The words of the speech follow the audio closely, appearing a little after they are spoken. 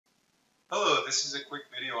This is a quick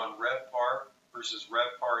video on RevPAR versus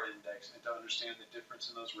RevPAR Index and to understand the difference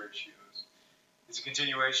in those ratios. It's a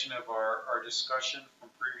continuation of our discussion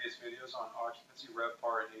from previous videos on occupancy,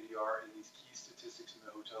 RevPAR, and ADR and these key statistics in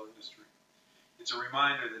the hotel industry. It's a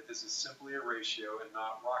reminder that this is simply a ratio and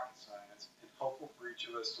not rocket science, and helpful for each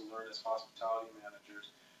of us to learn as hospitality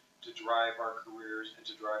managers to drive our careers and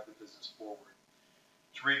to drive the business forward.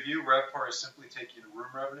 To review, RevPAR is simply taking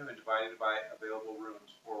room revenue and dividing it by available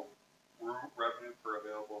rooms, or revenue per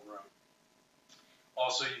available room.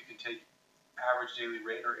 Also, you can take average daily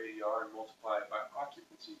rate, or ADR, and multiply it by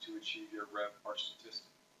occupancy to achieve your RevPAR statistic.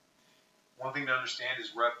 One thing to understand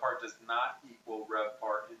is RevPAR does not equal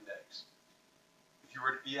RevPAR Index. If you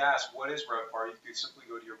were to be asked what is RevPAR, you could simply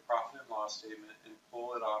go to your profit and loss statement and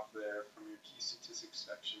pull it off there from your key statistics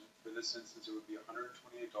section. For this instance, it would be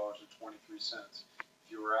 $128.23. If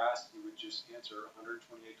you were asked, you would just answer $128.23.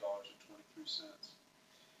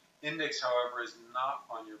 Index, however, is not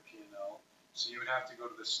on your P&L, so you would have to go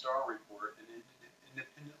to the STAR report, an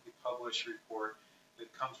independently published report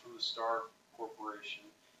that comes from the STAR Corporation,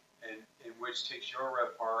 and in which takes your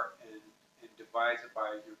RevPAR and divides it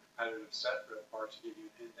by your competitive set RevPAR to give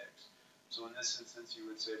you an index. So in this instance, you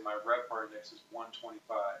would say my RevPAR index is 125.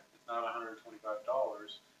 It's not $125.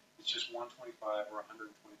 It's just 125 or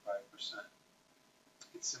 125%.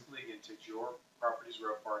 It simply, again, takes your property's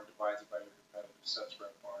RevPAR and divides it by your competitive set's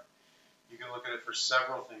RevPAR. You can look at it for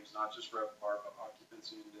several things, not just RevPAR, but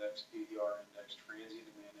occupancy index, ADR index, transient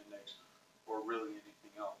demand index, or really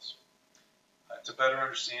anything else. To better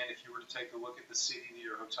understand, if you were to take a look at the city that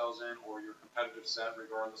your hotel's in or your competitive set,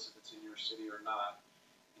 regardless if it's in your city or not,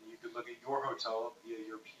 and you could look at your hotel via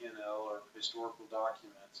your P&L or historical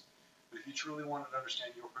documents. But if you truly wanted to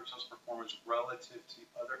understand your hotel's performance relative to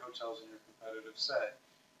other hotels in your competitive set,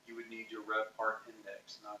 you would need your RevPAR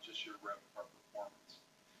index, not just your RevPAR performance.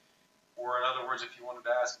 Or in other words, if you wanted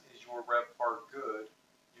to ask, is your RevPAR good,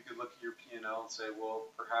 you could look at your P&L and say,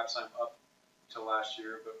 well, perhaps I'm up to last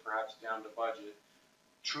year, but perhaps down to budget.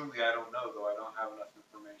 Truly, I don't know, though. I don't have enough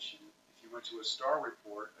information. If you went to a STAR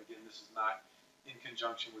report, again, this is not in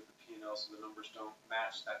conjunction with the P&L, so the numbers don't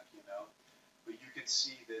match that P&L. But you could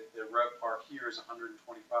see that the RevPAR here is 125,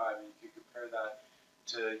 and you could compare that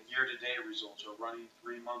to year-to-date results or running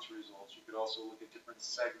 3 months results. You could also look at different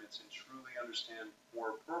segments and truly understand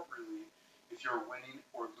more appropriately if you're winning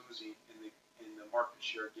or losing in the market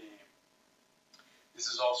share game. This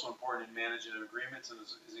is also important in managing agreements and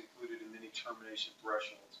is included in many termination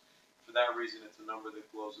thresholds. For that reason, it's a number that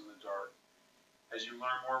glows in the dark. As you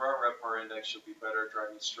learn more about RevPAR Index, you'll be better at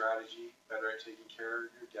driving strategy, better at taking care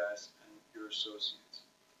of your guests and your associates.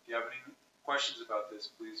 If you have any questions about this,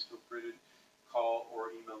 please feel free to call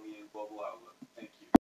or email me in Global Outlook. Thank you.